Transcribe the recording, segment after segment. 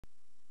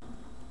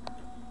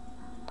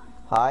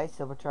Hi,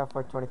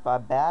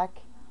 Silvertrap425 back.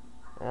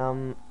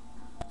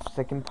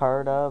 Second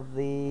part of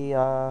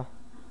the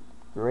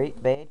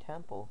Great Bay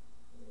Temple.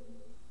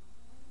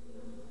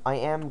 I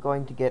am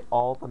going to get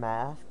all the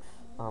masks.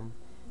 The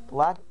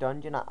last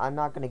dungeon, I'm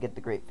not going to get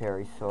the Great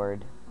Fairy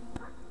Sword.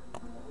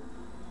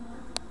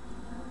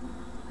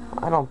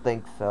 I don't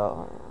think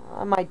so.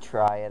 I might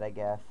try it, I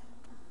guess.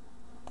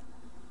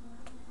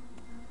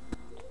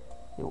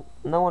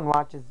 No one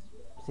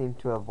seems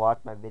to have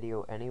watched my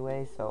video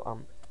anyway,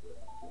 so,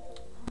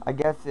 I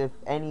guess if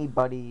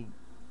anybody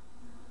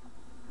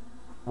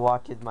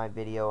watches my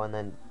video and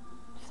then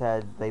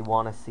says they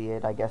want to see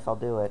it, I guess I'll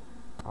do it.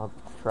 I'll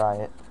try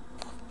it.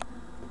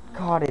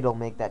 God, it'll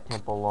make that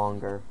temple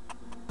longer.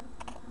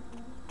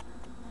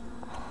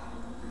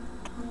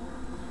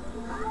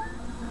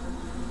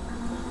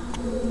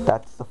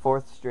 That's the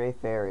fourth stray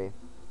fairy.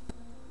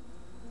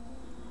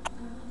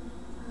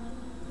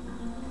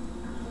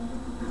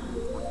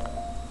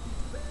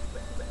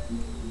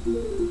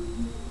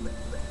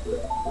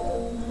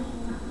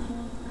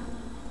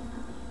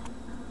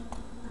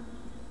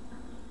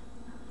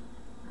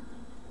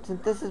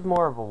 Since this is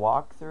more of a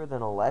walkthrough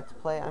than a let's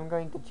play, I'm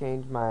going to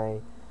change my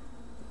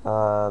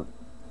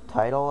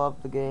title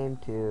of the game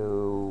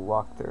to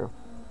walkthrough.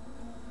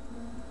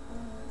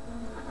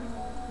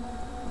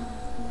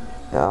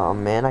 Oh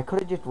man, I could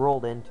have just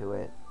rolled into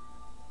it.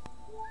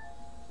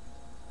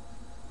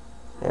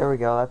 There we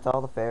go, that's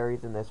all the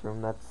fairies in this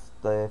room. That's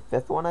the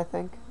fifth one, I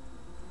think.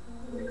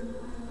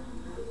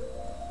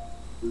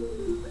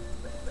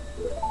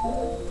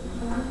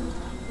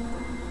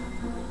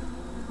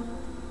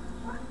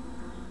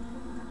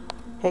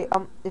 Hey,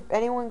 if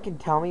anyone can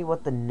tell me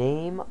what the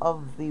name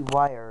of the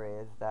wire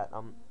is that,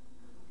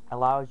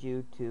 allows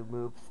you to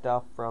move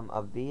stuff from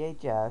a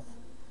VHS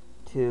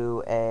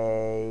to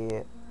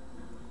a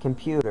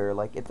computer.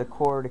 Like, it's a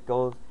cord, it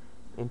goes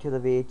into the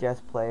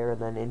VHS player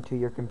and then into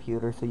your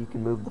computer so you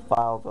can move the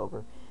files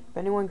over. If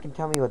anyone can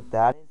tell me what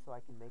that is so I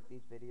can make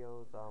these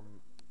videos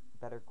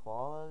better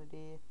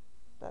quality,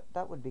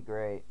 that would be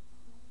great.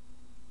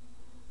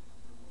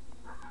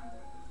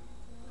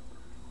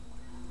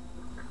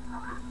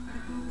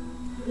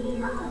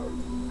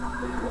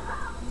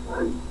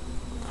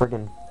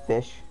 Friggin'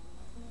 fish.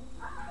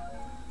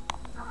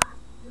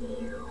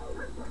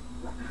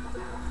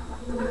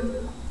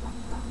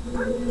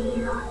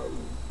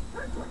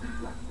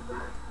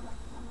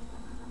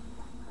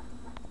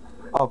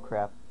 Oh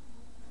crap.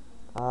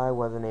 I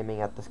wasn't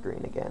aiming at the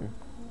screen again.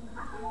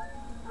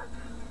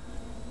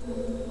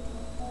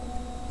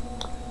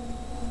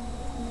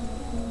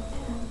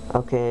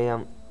 Okay,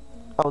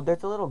 oh,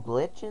 there's a little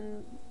glitch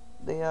in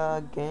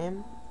the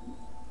game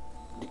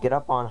to get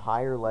up on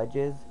higher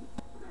ledges,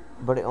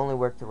 but it only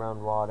works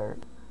around water.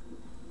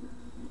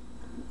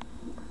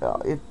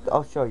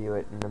 I'll show you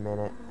it in a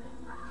minute.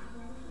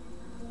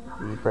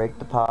 You break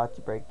the pots,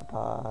 you break the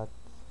pots.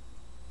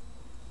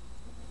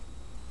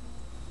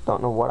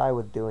 Don't know what I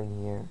was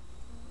doing here.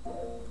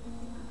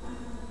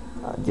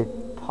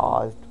 Just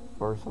paused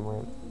for some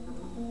reason.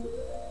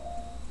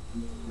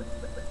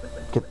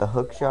 Get the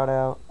hook shot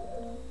out.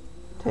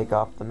 Take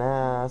off the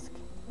mask.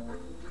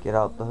 Get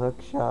out the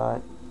hook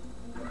shot.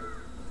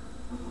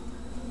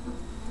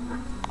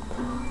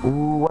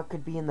 Ooh, what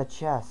could be in the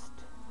chest?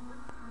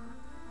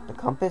 The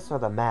compass or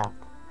the map?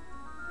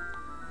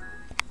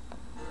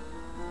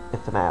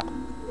 It's a map.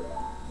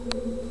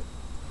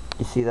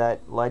 You see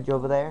that ledge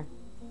over there?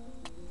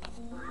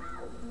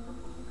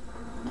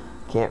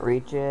 Can't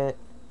reach it.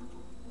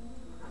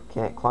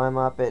 Can't climb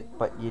up it,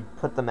 but you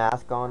put the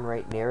mask on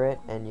right near it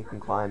and you can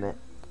climb it.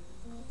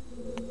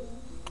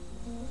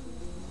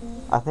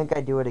 I think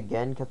I do it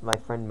again because my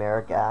friend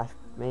Merrick asked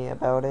me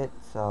about it,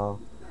 so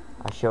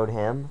I showed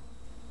him.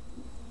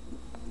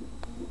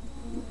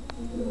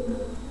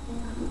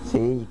 See,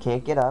 you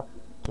can't get up.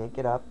 Can't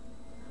get up.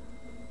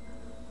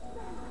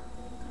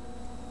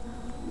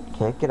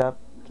 Can't get up.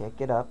 Can't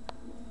get up.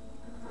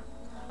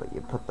 But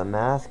you put the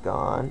mask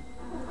on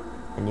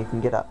and you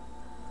can get up.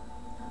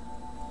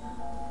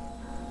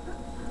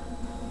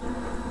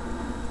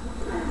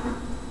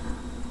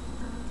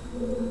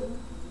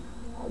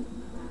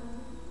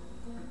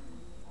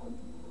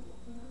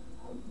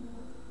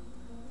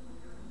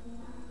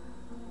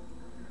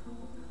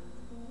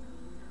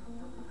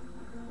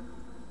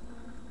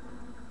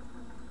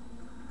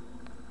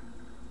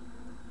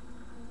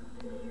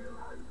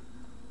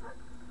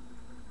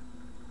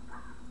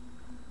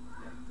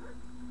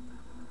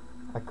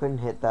 I couldn't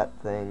hit that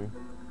thing.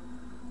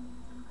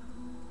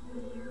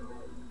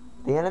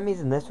 The enemies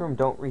in this room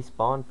don't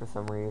respawn for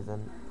some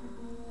reason.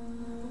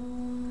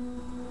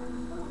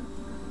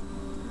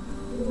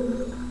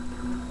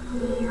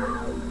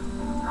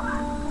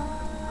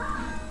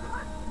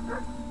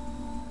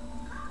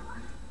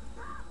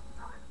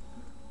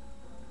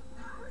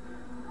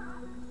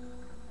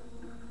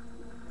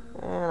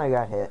 And I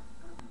got hit.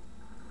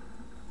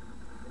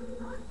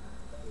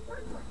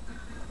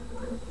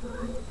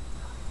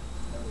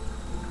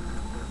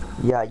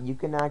 Yeah, you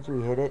can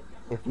actually hit it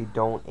if you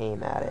don't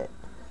aim at it.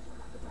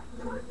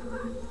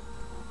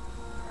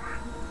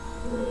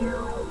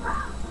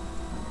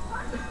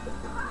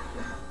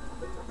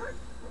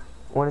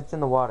 When it's in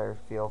the water,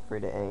 feel free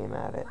to aim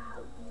at it.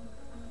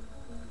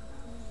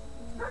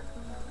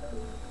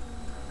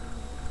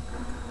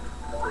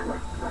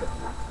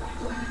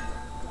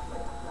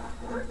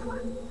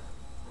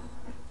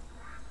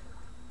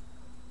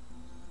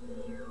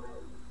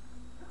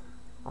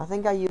 I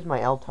think I use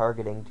my L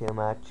targeting too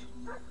much.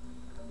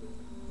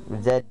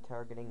 Z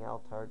targeting,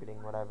 L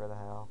targeting, whatever the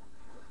hell.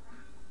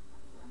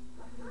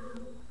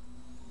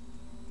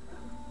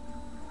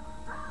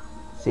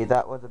 See,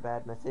 that was a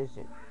bad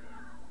decision.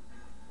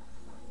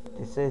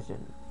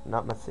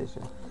 Not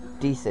decision.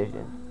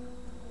 Decision.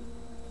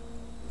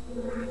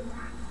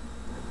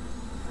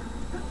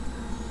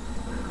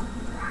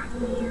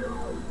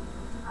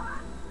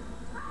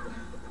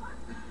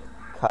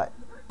 Cut.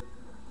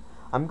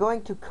 I'm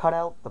going to cut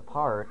out the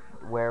part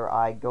where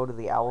I go to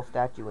the owl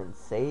statue and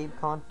save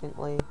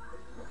constantly.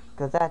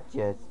 Because that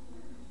just...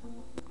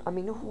 I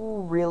mean,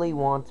 who really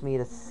wants me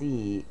to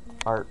see...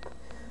 Or...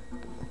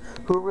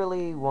 Who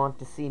really want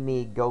to see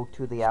me go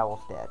to the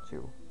owl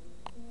statue?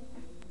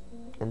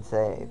 And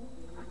save.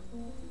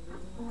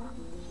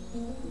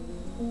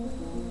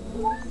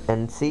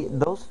 And see,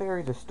 those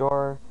fairies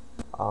restore,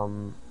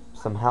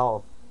 some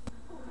health.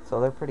 So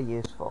they're pretty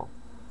useful.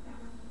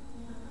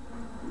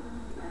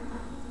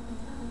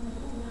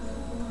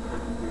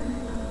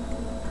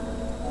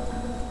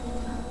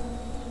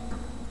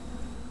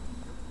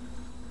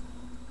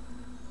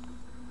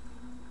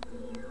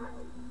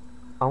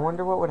 I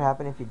wonder what would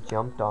happen if you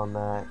jumped on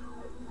that.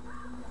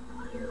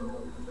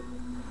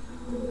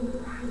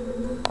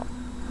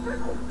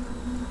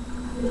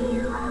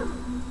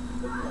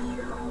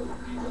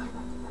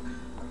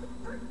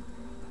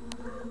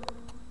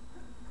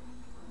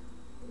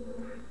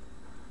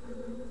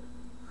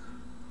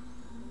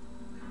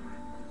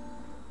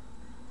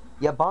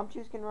 Yeah, bomb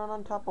chews can run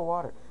on top of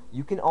water.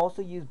 You can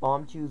also use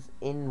bomb chews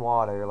in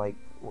water. Like,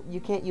 you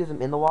can't use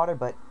them in the water,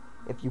 but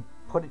if you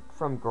put it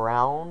from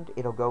ground,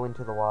 it'll go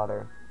into the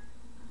water.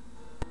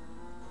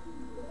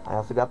 I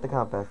also got the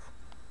compass.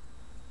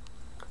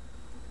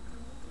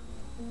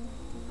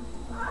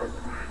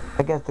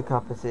 I guess the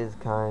compass is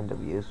kind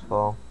of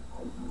useful.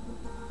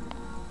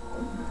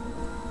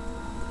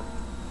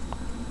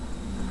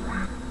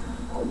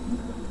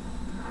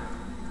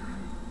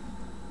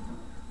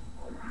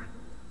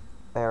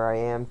 There I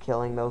am,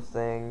 killing those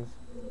things.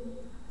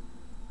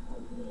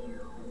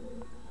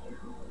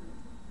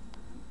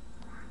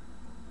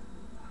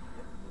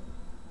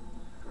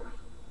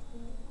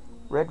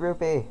 Red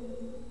rupee.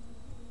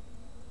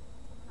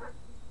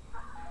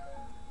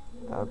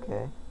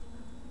 Okay.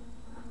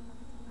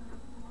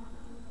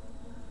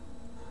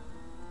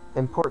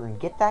 Important.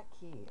 Get that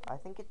key. I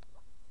think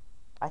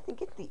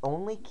it's the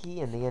only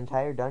key in the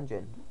entire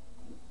dungeon.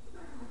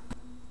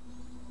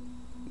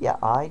 Yeah,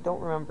 I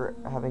don't remember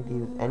having to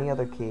use any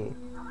other key.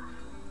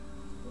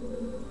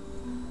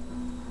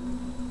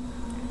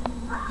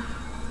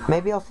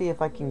 Maybe I'll see if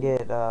I can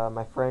get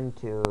my friend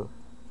to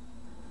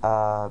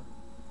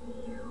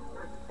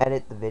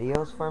edit the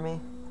videos for me.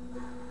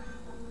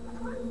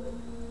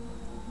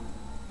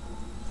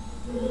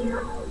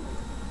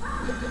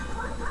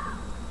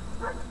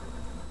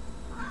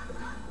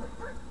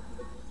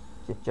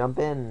 Just jump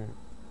in.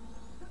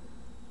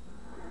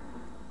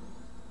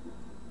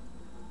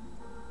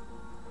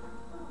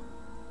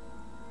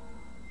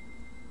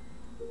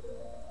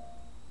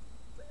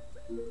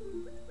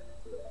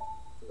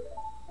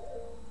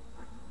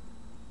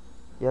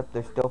 Yep,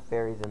 there's still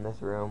fairies in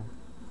this room.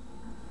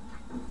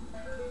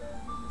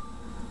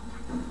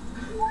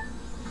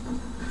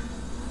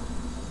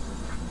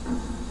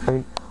 I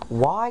mean,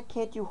 why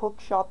can't you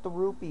hookshot the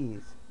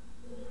rupees?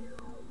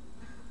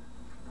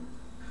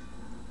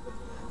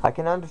 I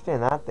can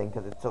understand that thing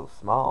because it's so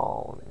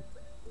small.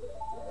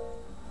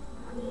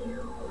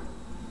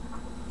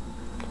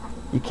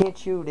 You can't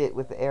shoot it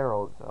with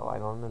arrows, though. I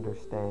don't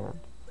understand.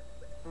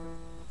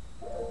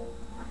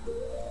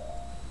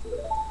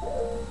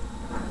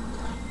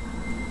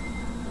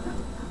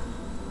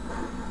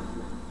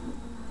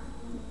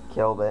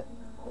 Killed it.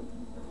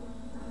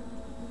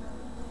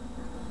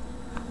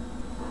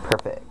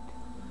 Perfect.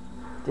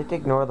 Just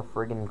ignore the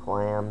friggin'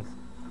 clams.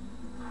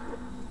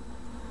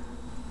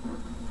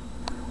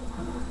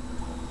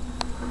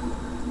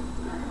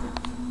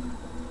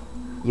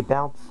 You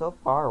bounced so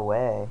far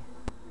away.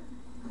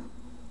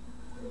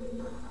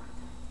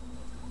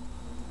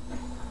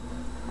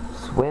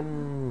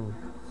 Swim.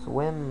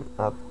 Swim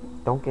up.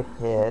 Don't get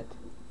hit.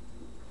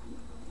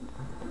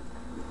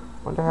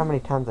 Wonder how many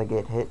times I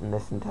get hit in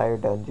this entire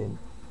dungeon.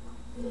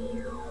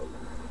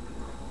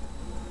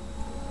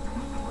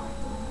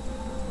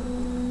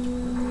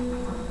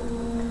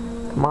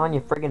 Come on,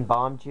 you friggin'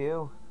 bomb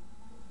chew.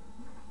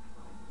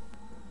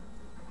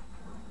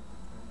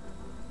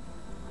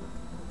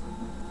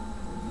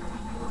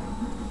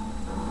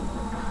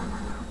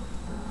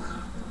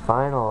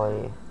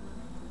 Finally.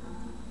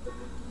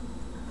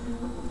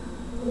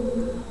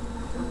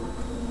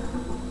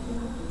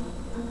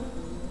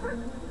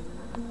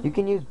 You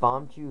can use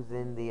bomb chews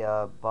in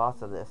the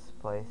boss of this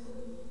place.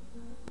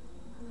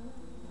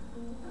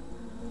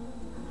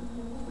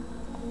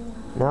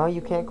 No,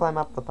 you can't climb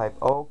up the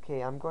pipe.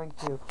 Okay, I'm going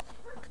to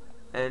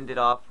end it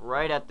off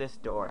right at this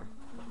door.